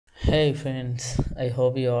Hey friends, I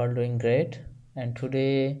hope you are doing great. And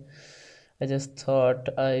today I just thought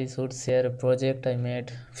I should share a project I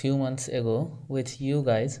made few months ago with you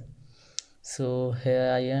guys. So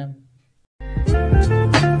here I am.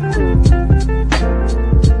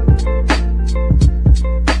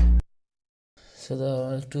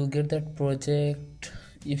 To get that project,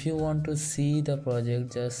 if you want to see the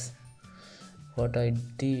project, just what I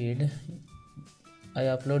did, I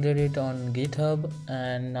uploaded it on GitHub,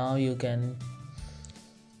 and now you can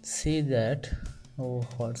see that. Oh,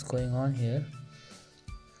 what's going on here?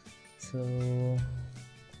 So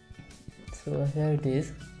here it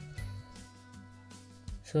is.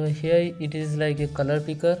 So here it is like a color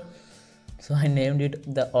picker, so I named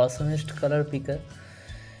it the awesomest color picker.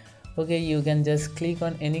 Okay, you can just click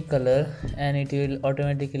on any color and it will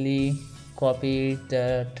automatically copy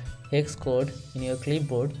that hex code in your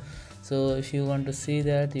clipboard. So if you want to see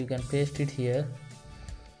that, you can paste it here.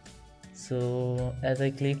 So as I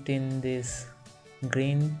clicked in this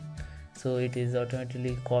green, so it is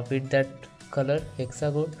automatically copied that color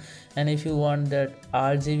hexacode. And if you want that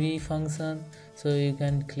RGB function, so you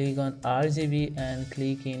can click on RGB and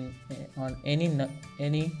click in on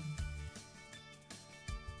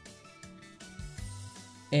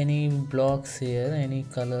any blocks here, any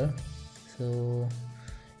color. So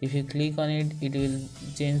if you click on it, it will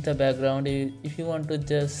change the background. If you want to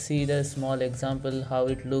just see the small example how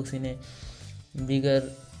it looks in a bigger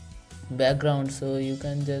background, so you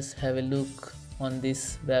can just have a look on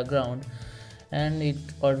this background. And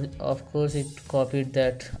of course it copied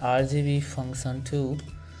that RGB function too.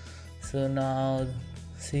 So now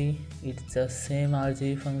see, it's the same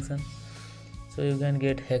RGB function, so you can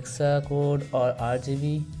get hexacode or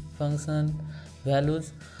RGB function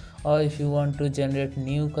values. Or if you want to generate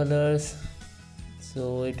new colors,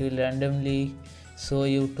 so it will randomly show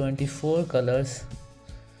you 24 colors.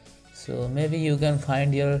 So maybe you can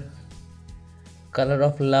find your color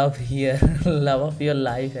of love here. Love of your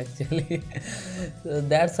life actually. So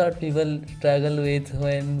that's what people struggle with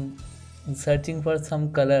when searching for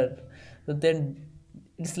some color. So then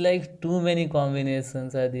it's like too many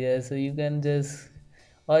combinations are there, so you can just,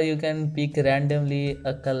 or you can pick randomly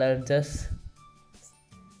a color, just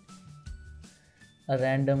a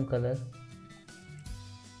random color.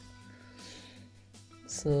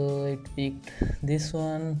 So it picked this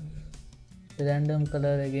one, random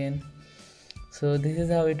color again. So this is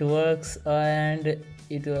how it works. And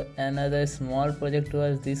it was another small project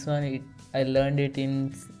was this one. I learned it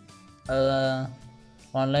in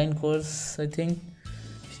online course, I think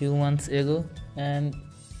few months ago, and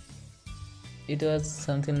it was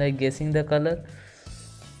something like guessing the color.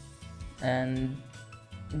 And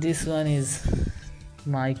this one is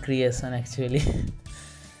my creation actually.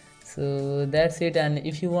 So that's it. And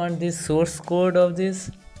if you want this source code of this,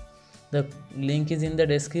 the link is in the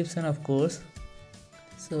description, of course.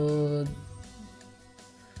 So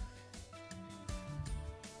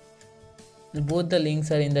both the links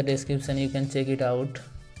are in the description, you can check it out.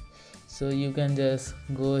 So you can just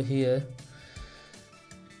go here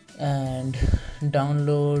and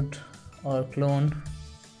download or clone.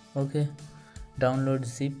 Okay, download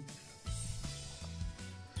zip,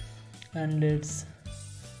 and let's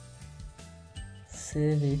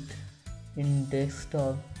save it in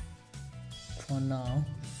desktop for now.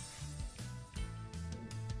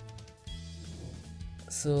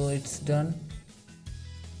 So it's done.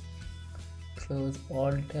 Close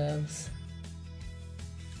all tabs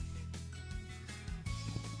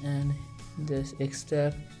and just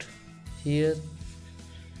extract here.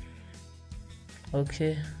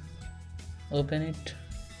 Okay, open it,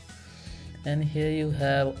 and here you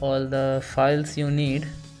have all the files you need.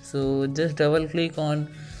 So just double click on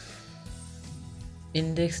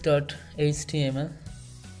index.html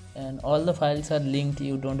and all the files are linked,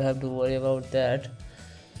 you don't have to worry about that.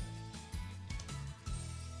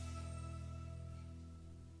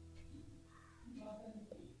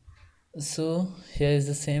 So here is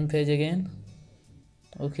the same page again.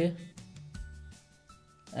 Okay,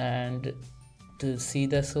 and to see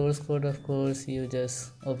the source code, of course you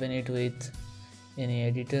just open it with any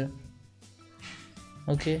editor.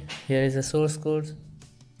 Okay, here is the source code.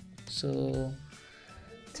 So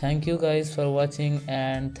thank you guys for watching,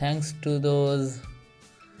 and thanks to those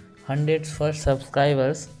 100 first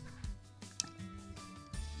subscribers.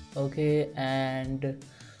 Okay, and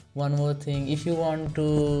one more thing, if you want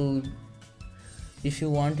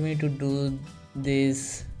me to do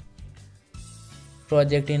this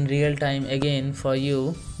project in real time again for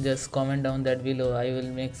you, just comment down that below. I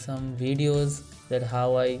will make some videos that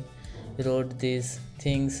how I wrote these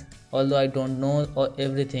things, although I don't know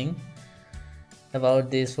everything.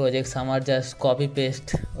 about this project. Some are just copy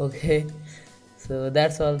paste. Okay, so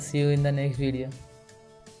that's all. See you in the next video.